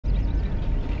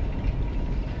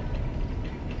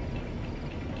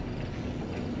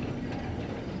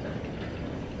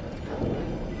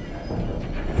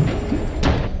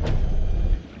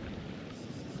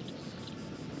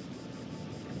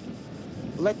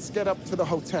let's get up to the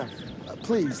hotel.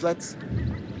 Please, let's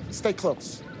stay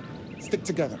close. Stick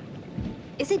together.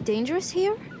 Is it dangerous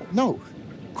here? No,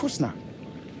 of course not.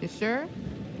 You sure?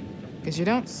 Because you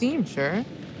don't seem sure.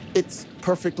 It's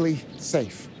perfectly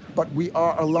safe, but we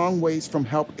are a long ways from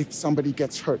help if somebody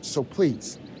gets hurt, so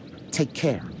please, take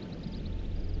care.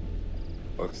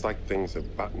 Looks like things are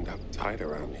buttoned up tight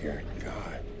around here.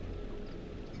 God.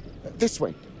 This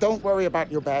way. Don't worry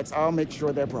about your bags. I'll make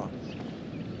sure they're brought.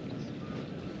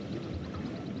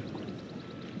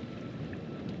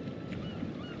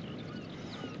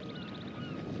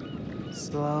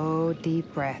 Slow,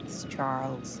 deep breaths,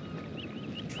 Charles.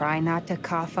 Try not to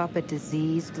cough up a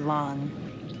diseased lung.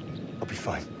 I'll be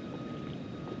fine.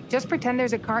 Just pretend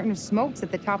there's a carton of smokes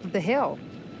at the top of the hill.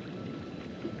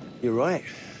 You're right.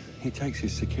 He takes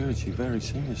his security very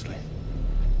seriously.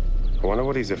 I wonder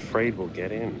what he's afraid will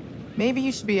get in. Maybe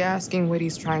you should be asking what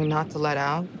he's trying not to let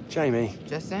out. Jamie,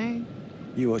 Just saying.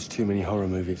 you watch too many horror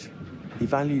movies. He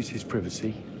values his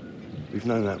privacy. We've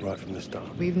known that right from the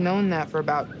start. We've known that for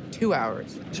about 2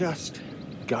 hours. Just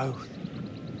go.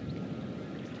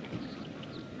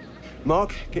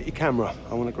 Mark, get your camera.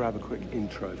 I want to grab a quick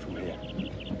intro from here.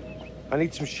 I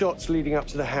need some shots leading up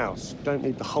to the house. Don't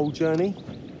need the whole journey.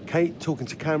 Kate, talking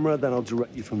to camera, then I'll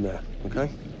direct you from there, okay?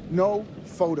 No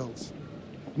photos.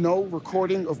 No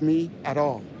recording of me at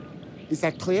all. Is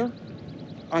that clear?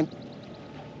 I'm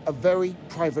a very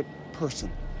private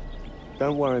person.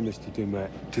 Don't worry, Mr.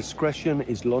 Dumet. Discretion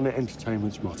is Lonnet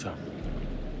Entertainment's motto.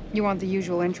 You want the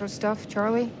usual intro stuff,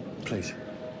 Charlie? Please.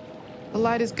 The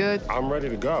light is good. I'm ready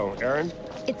to go. Aaron?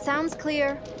 It sounds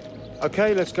clear.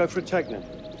 Okay, let's go for a take then.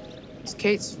 Is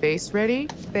Kate's face ready?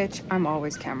 Bitch, I'm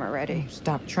always camera ready.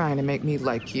 Stop trying to make me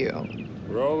like you.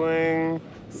 Rolling.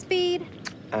 Speed.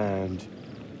 And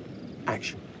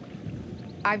action.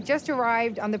 I've just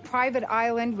arrived on the private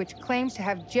island which claims to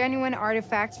have genuine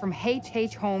artifacts from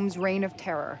H.H. Holmes' Reign of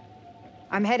Terror.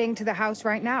 I'm heading to the house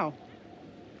right now.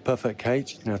 Perfect,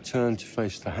 Kate. Now turn to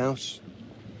face the house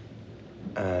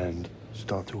and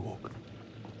start to walk.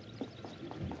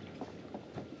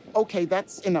 Okay,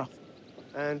 that's enough.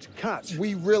 And cut.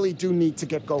 We really do need to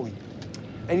get going.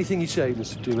 Anything you say,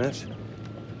 Mr. Dumet.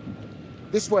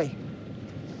 This way.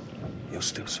 You'll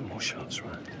steal some more shots,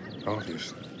 right?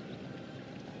 Obviously.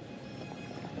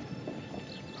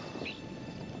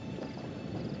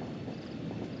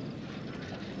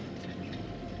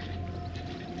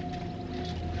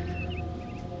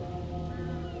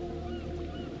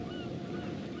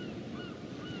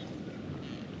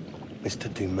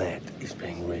 Mr. Dumet is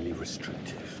being really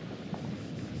restrictive.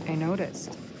 I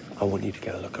noticed. I want you to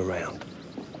get a look around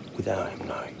without him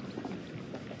knowing.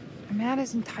 A man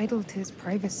is entitled to his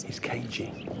privacy. He's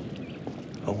cagey.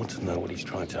 I want to know what he's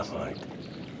trying to hide.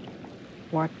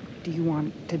 What do you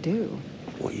want to do?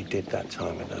 What you did that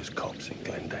time with those cops in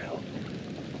Glendale.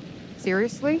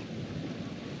 Seriously?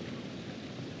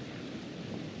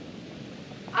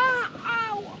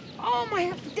 Ah! Ow! Oh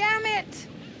my... Damn it!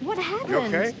 What happened? You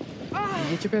okay? Ah! You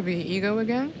hit your baby ego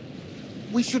again?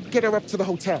 We should get her up to the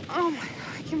hotel. Oh my...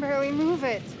 I can barely move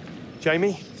it.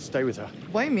 Jamie, stay with her.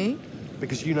 Why me?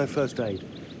 Because you know first aid.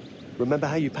 Remember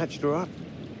how you patched her up?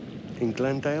 In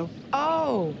Glendale?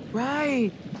 Oh,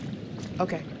 right.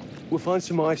 Okay. We'll find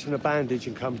some ice and a bandage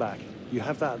and come back. You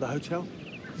have that at the hotel?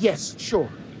 Yes, sure.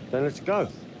 Then let's go.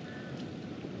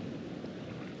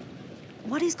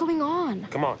 What is going on?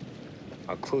 Come on.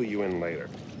 I'll clue you in later.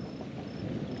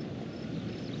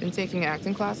 Been taking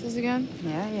acting classes again?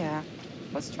 Yeah.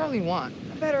 What's Charlie want?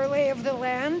 A better lay of the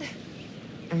land.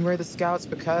 And we're the scouts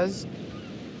because?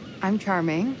 I'm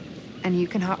charming, and you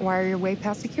can hotwire your way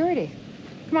past security.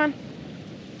 Come on.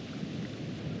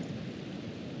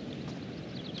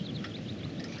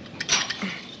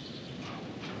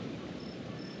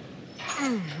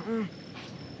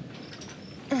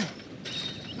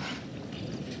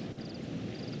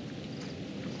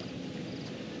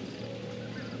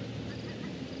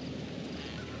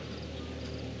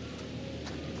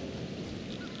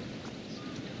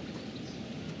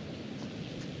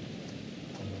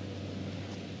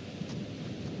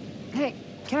 Hey,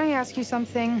 can I ask you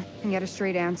something and get a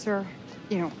straight answer?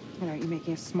 You know, you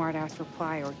making a smart-ass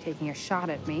reply or taking a shot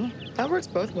at me. That works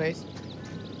both ways.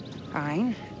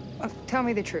 Fine. Tell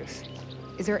me the truth.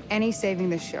 Is there any saving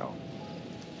this show?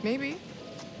 Maybe.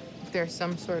 If there's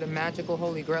some sort of magical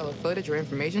holy grail of footage or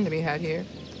information to be had here.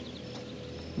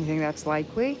 You think that's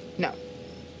likely? No.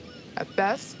 At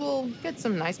best, we'll get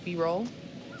some nice B-roll.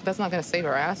 But that's not gonna save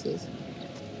our asses.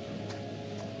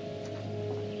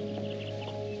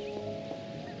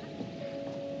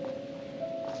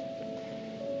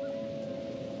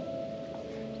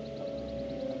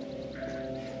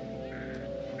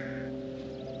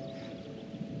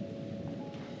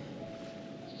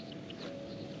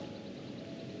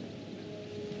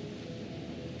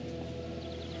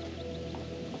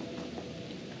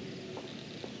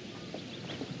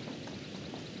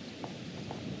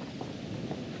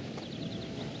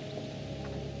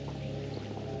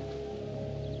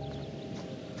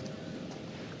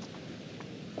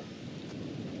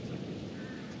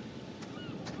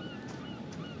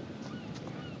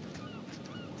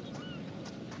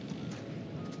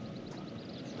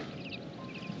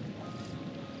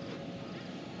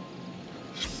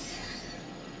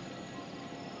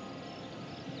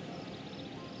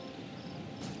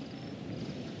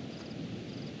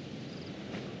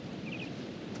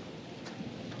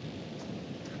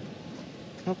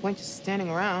 No point just standing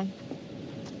around.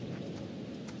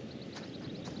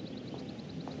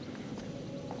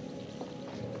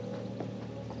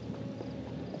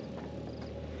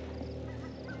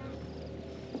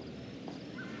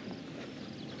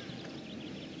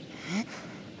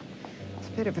 It's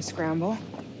a bit of a scramble.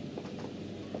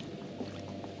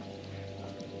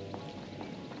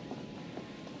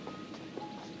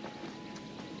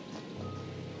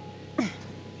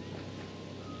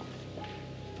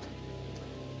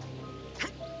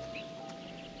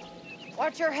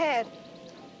 Watch your head.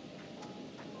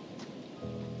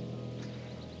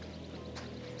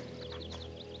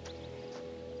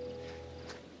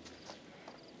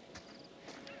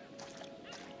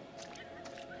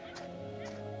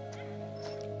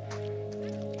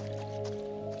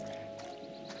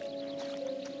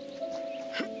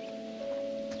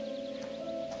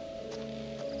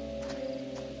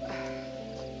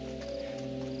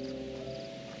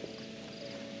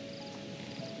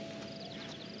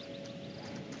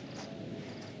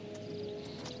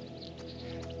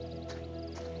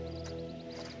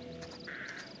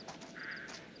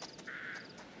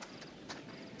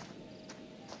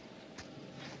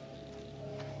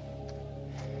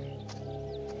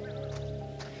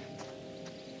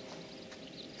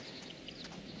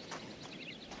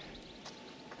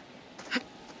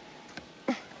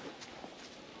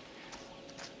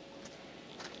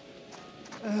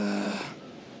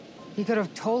 He could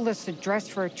have told us to dress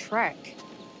for a trek.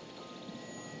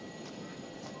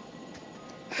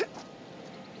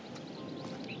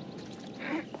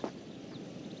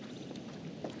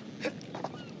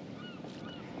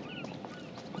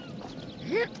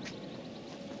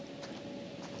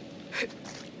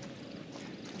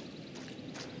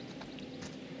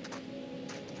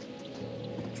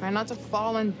 Try not to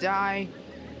fall and die.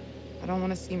 I don't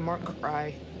want to see Mark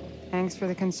cry. Thanks for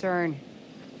the concern.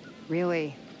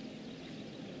 Really.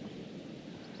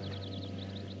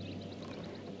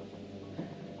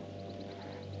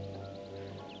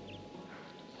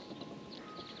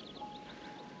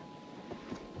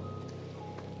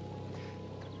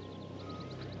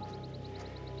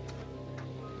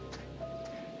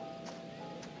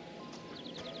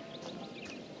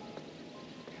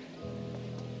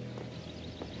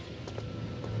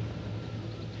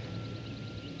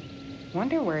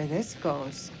 Wonder where this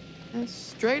goes. It's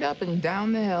straight up and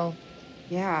down the hill.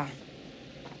 Yeah.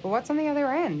 But what's on the other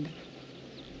end?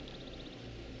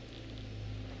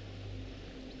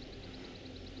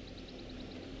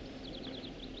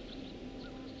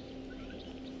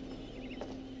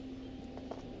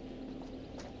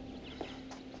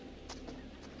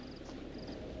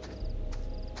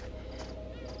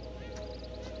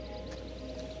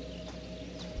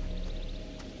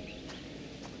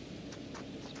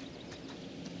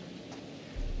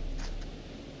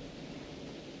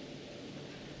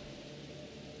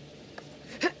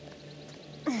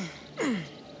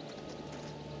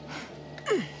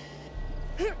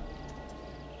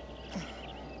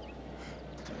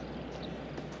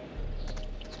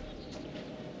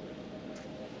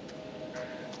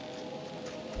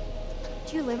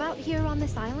 Do you live out here on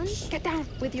this island? Get down!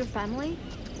 With your family?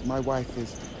 My wife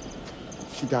is...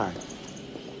 she died.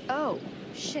 Oh,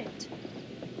 shit.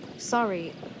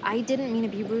 Sorry, I didn't mean to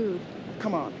be rude.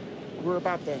 Come on, we're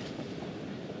about there.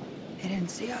 They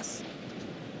didn't see us.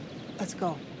 Let's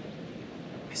go.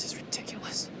 This is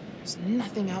ridiculous. There's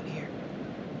nothing out here.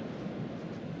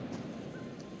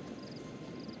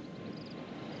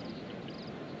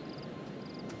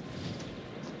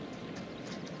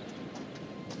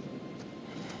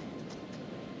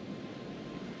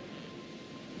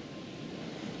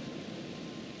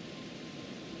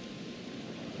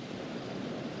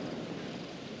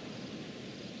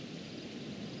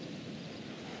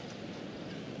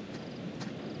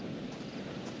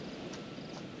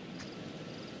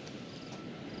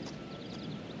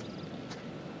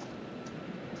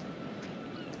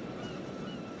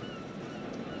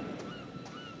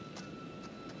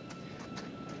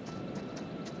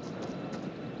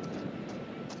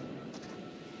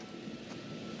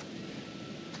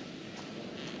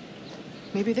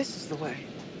 Maybe this is the way.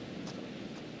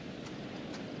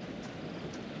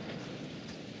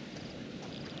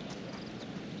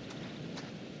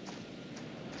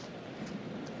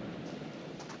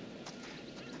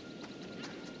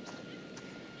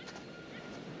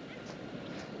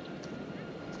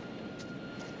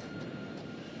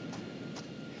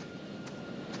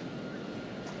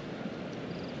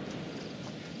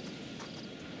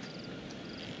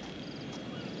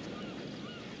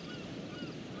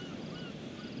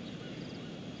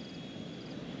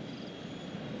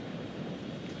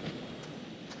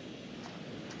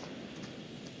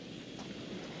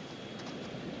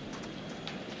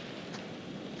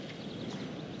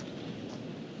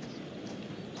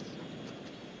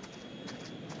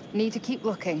 Need to keep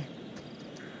looking.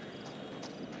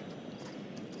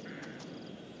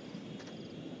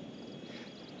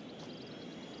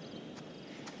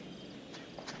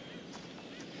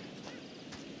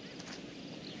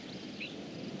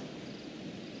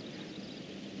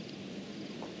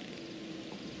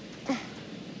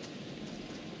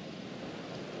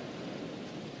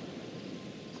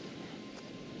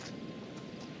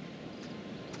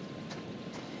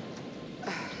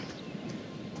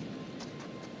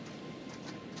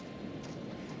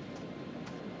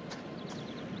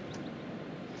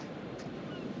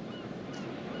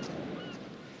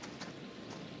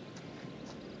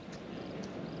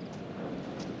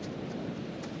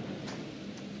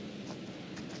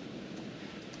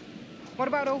 What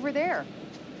about over there?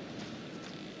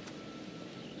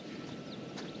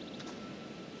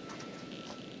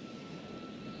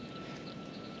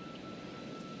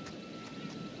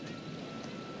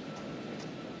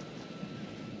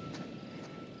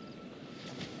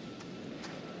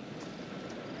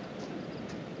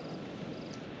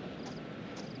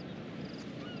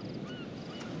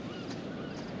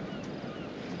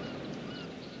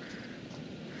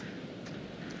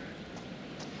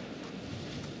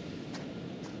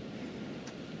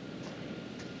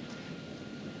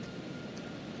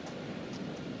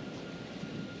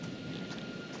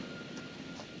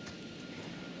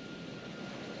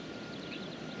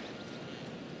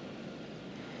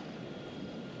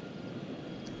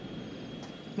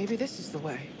 Maybe this is the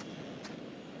way.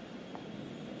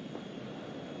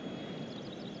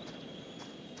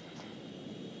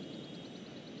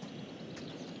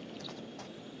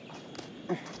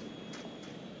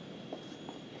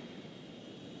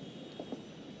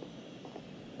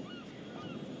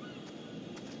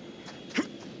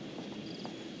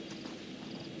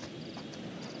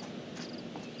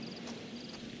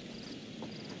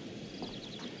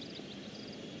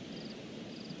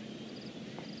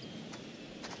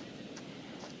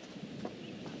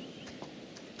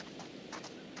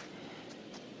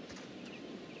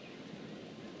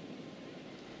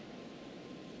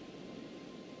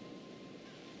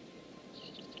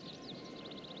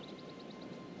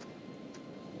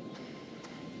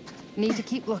 Need to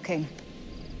keep looking.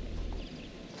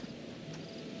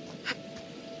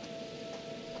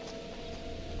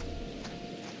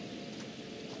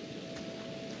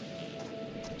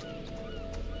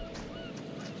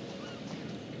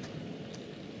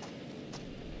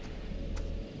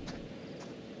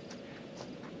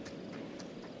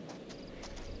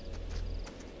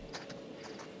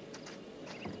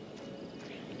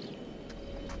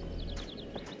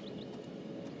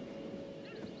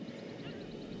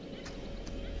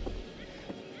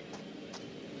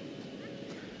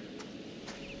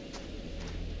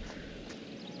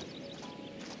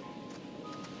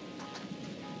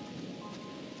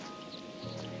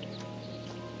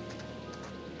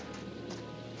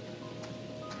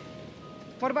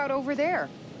 What about over there?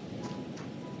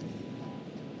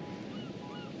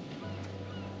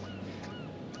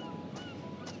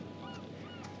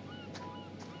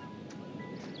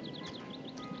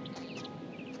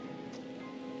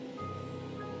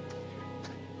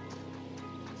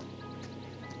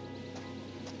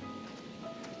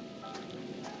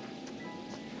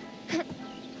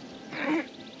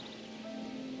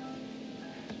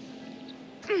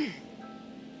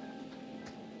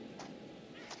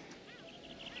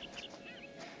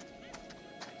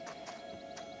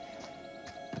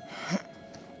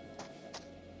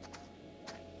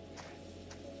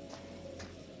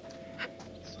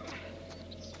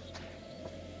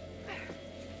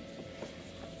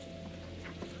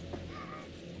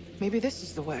 Maybe this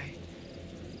is the way.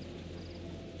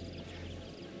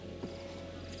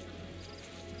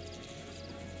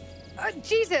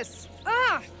 Jesus!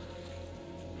 Ah!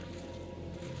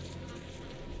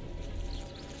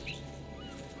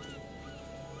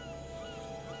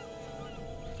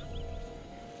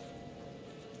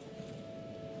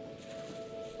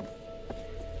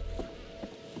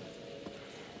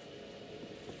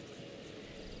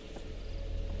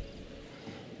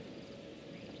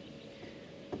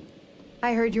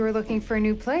 I heard you were looking for a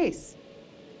new place.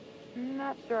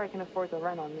 Not sure I can afford the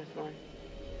rent on this one.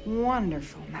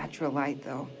 Wonderful natural light,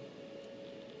 though.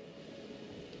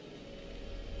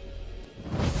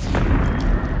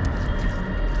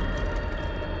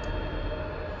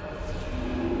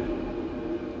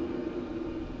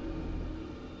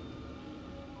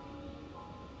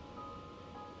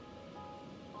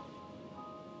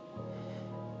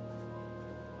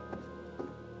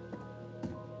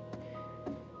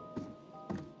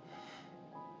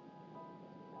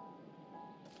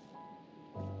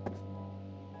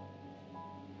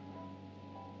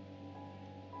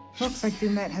 Looks like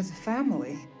Dumet has a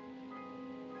family.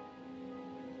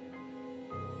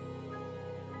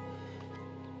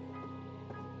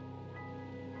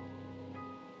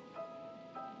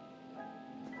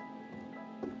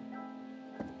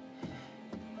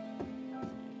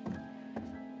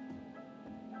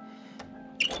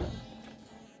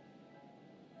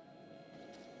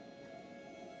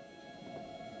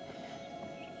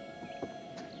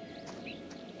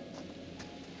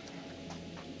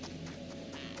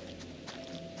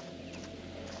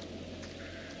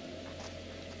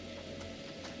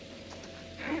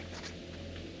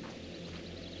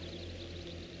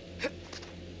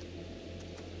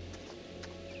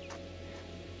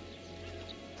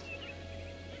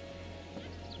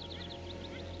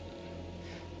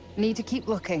 Need to keep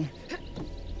looking.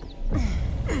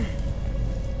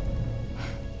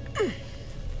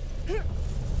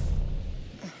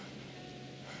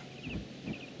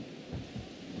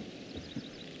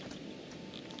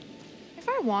 If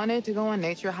I wanted to go on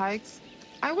nature hikes,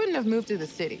 I wouldn't have moved to the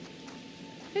city.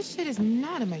 This shit is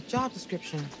not in my job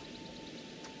description.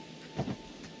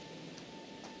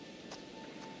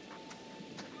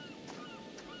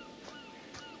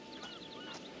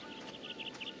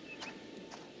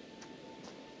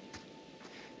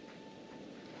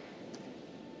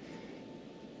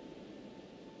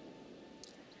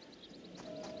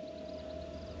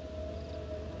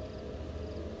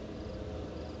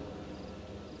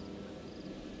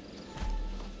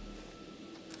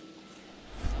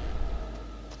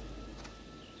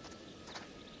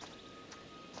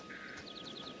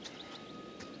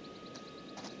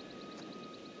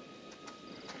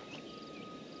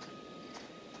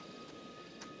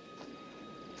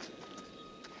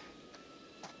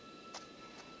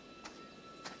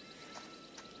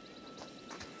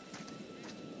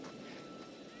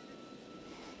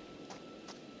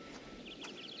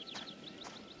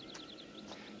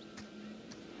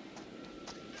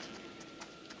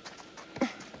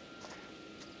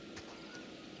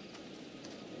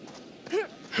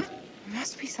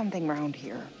 Must be something around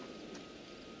here.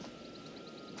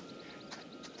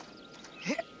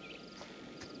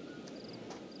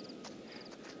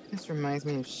 This reminds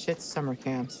me of shit summer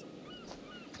camps.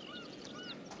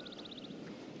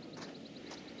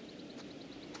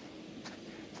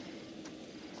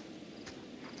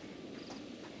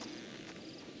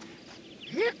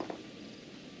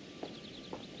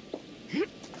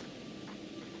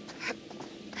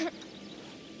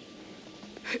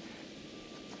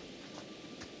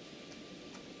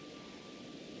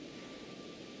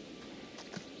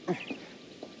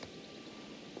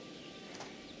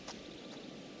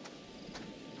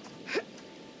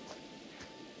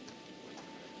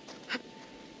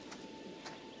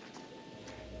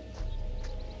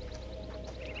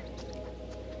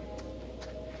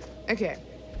 Okay,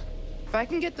 if I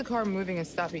can get the car moving and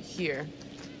stop it here,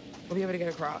 we'll be able to get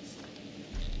across.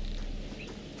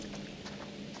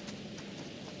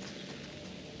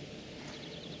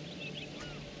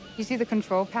 You see the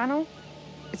control panel?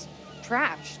 It's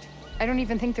trashed. I don't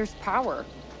even think there's power.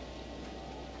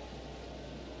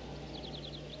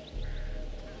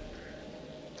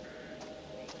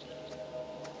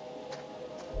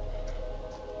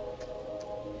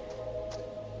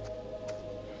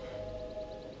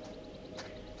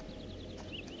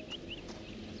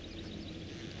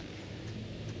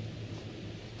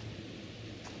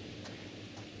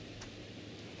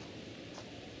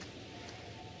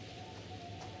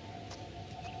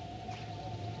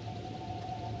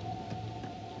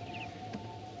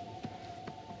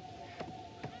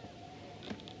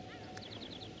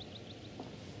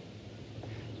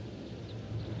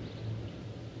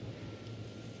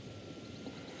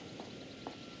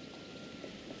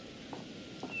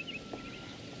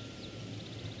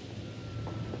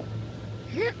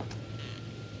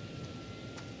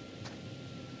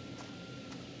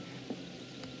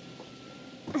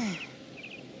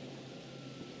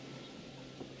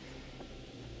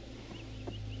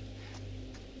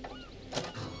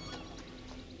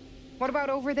 What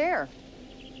about over there?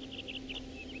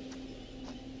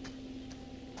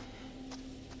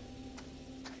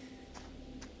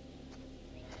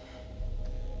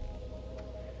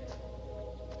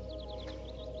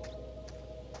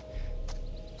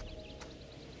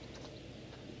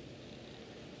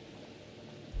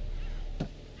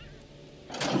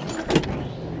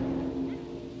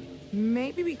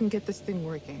 Maybe we can get this thing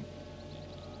working.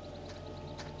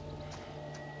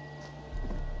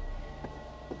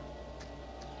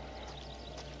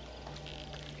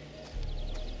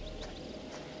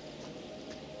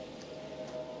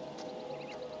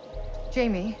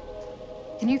 Jamie,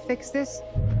 can you fix this?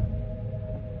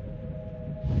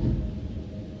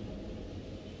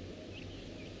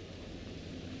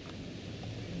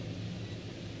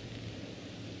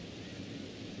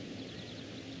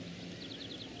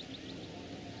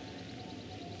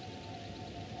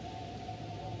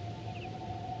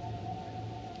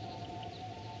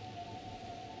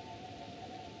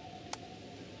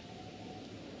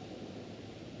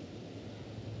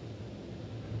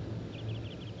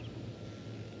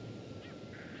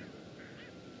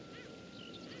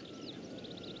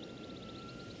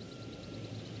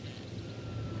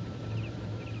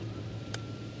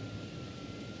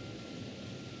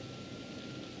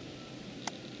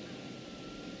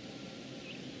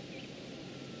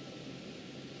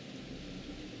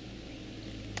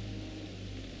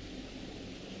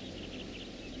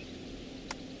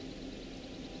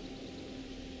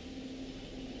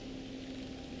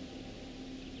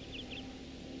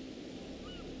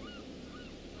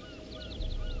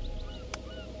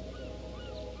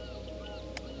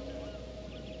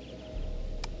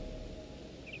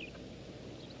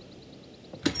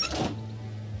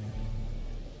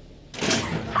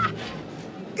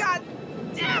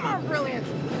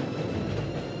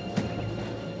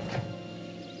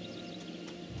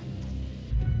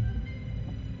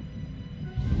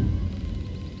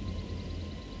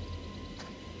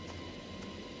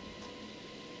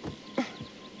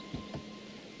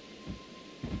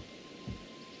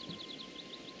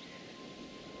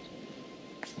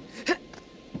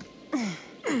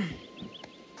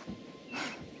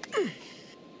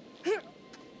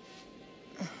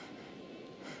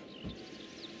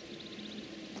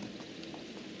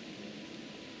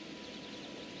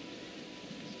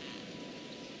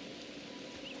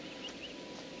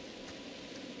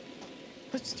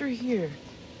 What's through here?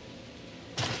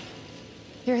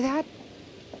 Hear that?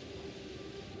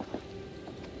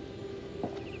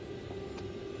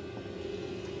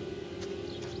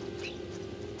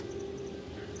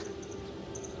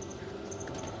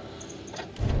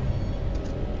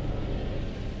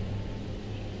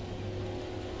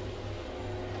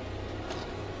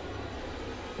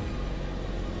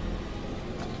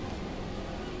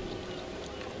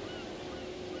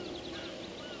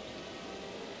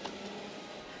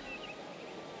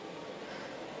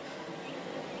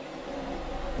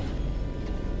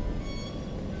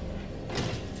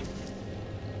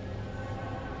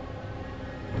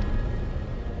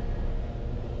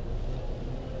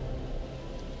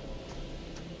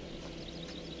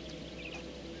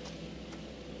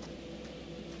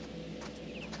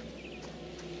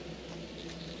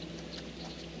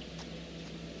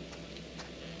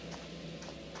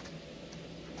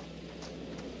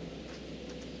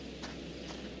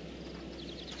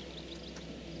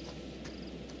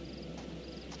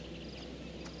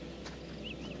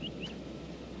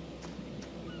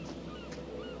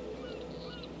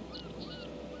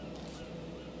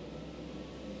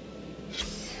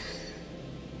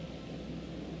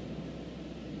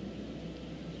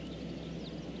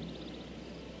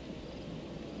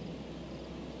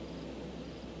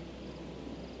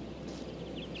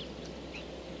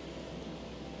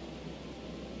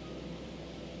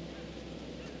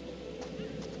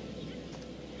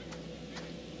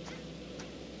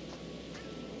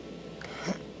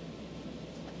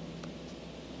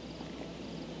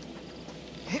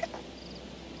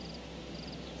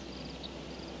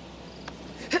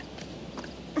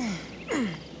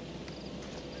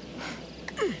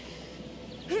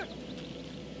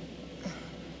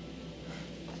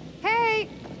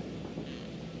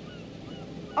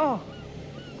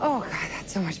 Oh, God,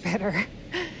 that's so much better.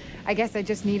 I guess I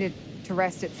just needed to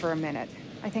rest it for a minute.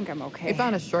 I think I'm okay. We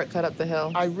found a shortcut up the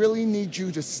hill. I really need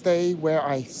you to stay where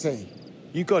I say.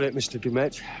 You got it, Mr.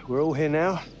 Dumet. We're all here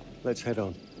now. Let's head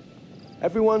on.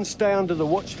 Everyone stay under the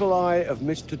watchful eye of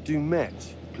Mr.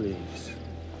 Dumet, please.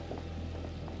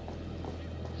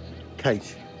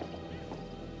 Kate.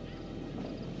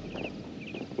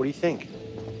 What do you think?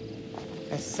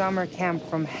 A summer camp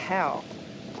from hell.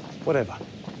 Whatever.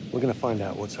 We're gonna find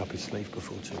out what's up his sleeve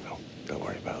before too long. Don't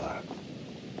worry about that.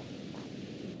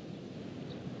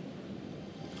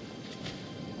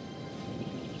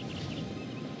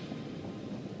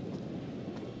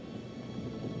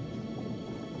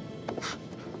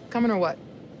 Coming or what?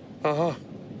 Uh-huh.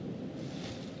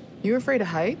 You afraid of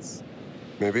heights?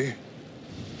 Maybe.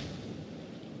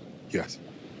 Yes.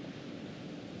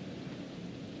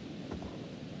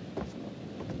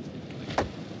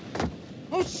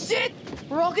 Oh, shit!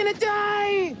 We're all gonna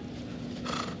die!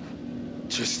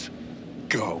 Just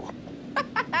go.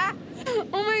 Oh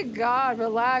my God,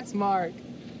 relax, Mark.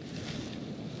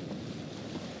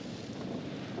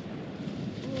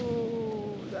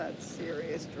 Ooh, that's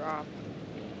serious drop.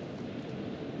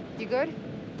 You good?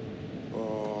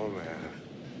 Oh, man.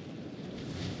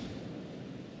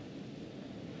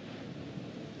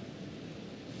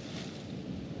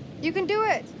 You can do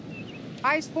it.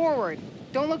 Eyes forward.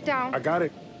 Don't look down. I got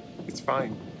it. It's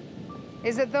fine.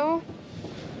 Is it though?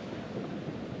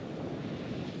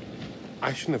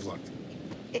 I shouldn't have looked.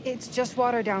 It's just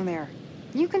water down there.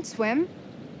 You can swim.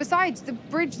 Besides, the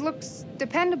bridge looks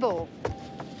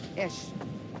dependable-ish.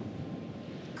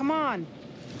 Come on.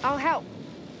 I'll help.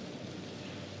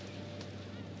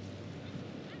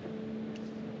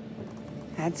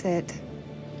 That's it.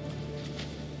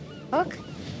 Look,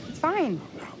 it's fine.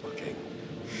 I'm not looking.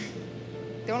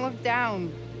 Don't look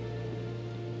down.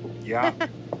 Yeah.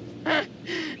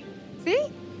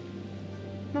 See?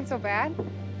 Not so bad.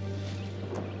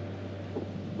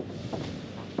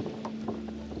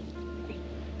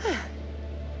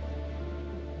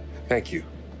 Thank you.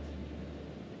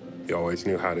 You always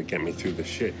knew how to get me through the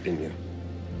shit, didn't you?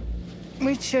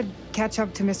 We should catch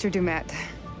up to Mr. Dumet.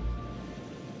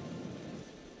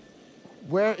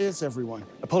 Where is everyone?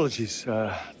 Apologies,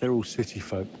 they're all city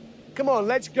folk. Come on,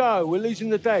 let's go. We're losing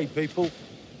the day, people.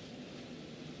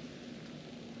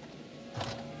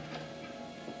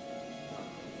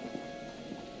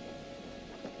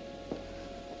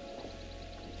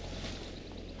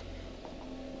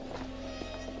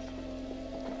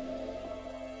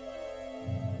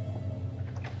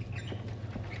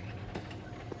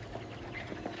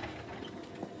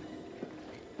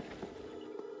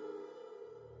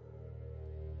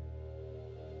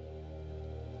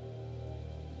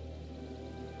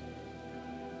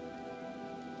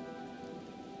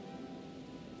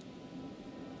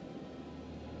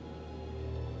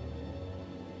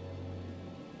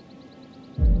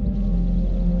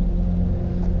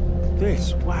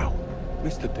 this? Wow.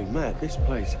 Mr. Dumet, this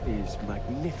place is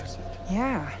magnificent.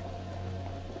 Yeah.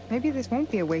 Maybe this won't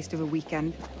be a waste of a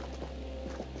weekend.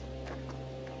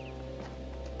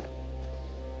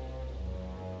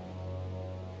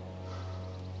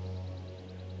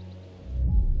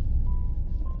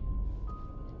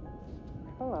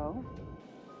 Hello.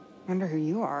 Wonder who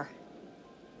you are.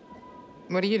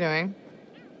 What are you doing?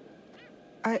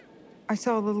 I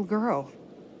saw a little girl.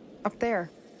 Up there.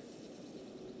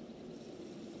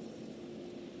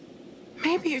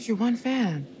 Maybe it's your one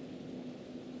fan.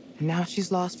 And now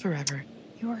she's lost forever.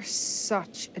 You are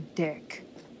such a dick.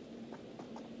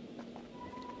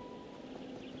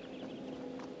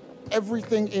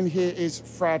 Everything in here is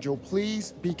fragile.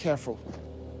 Please be careful.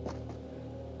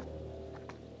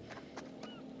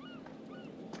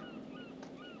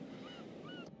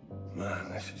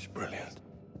 Man, this is brilliant.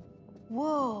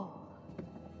 Whoa.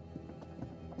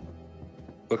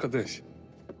 Look at this.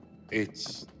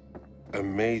 It's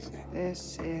amazing.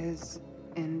 This is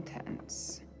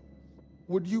intense.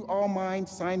 Would you all mind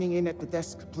signing in at the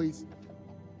desk, please?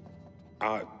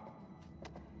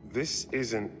 This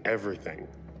isn't everything.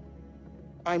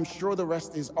 I'm sure the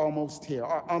rest is almost here.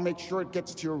 I'll make sure it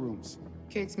gets to your rooms.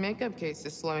 Kate's makeup case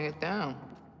is slowing it down.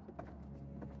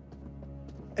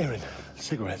 Erin,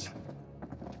 cigarettes.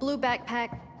 Blue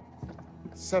backpack.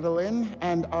 Settle in,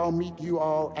 and I'll meet you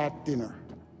all at dinner.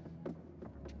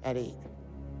 At 8.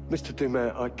 Mr.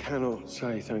 Dumet, I cannot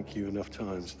say thank you enough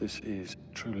times. This is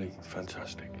truly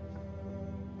fantastic.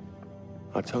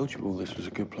 I told you all this was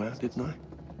a good plan, didn't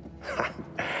I?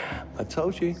 I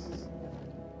told you.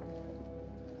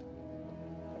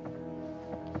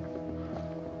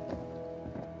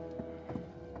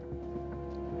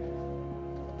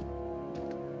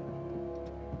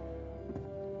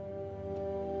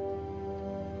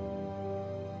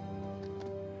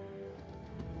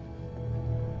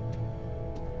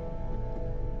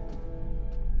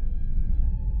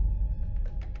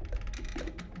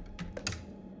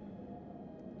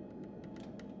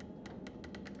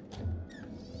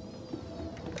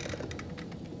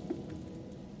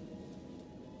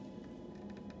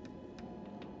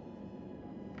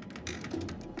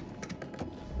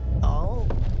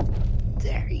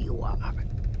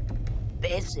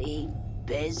 Busy,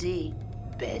 busy,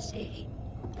 busy.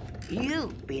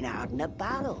 You've been out and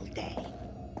about all day,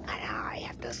 and I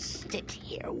have to sit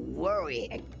here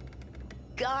worrying.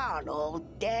 Gone all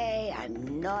day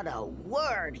and not a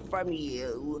word from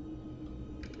you.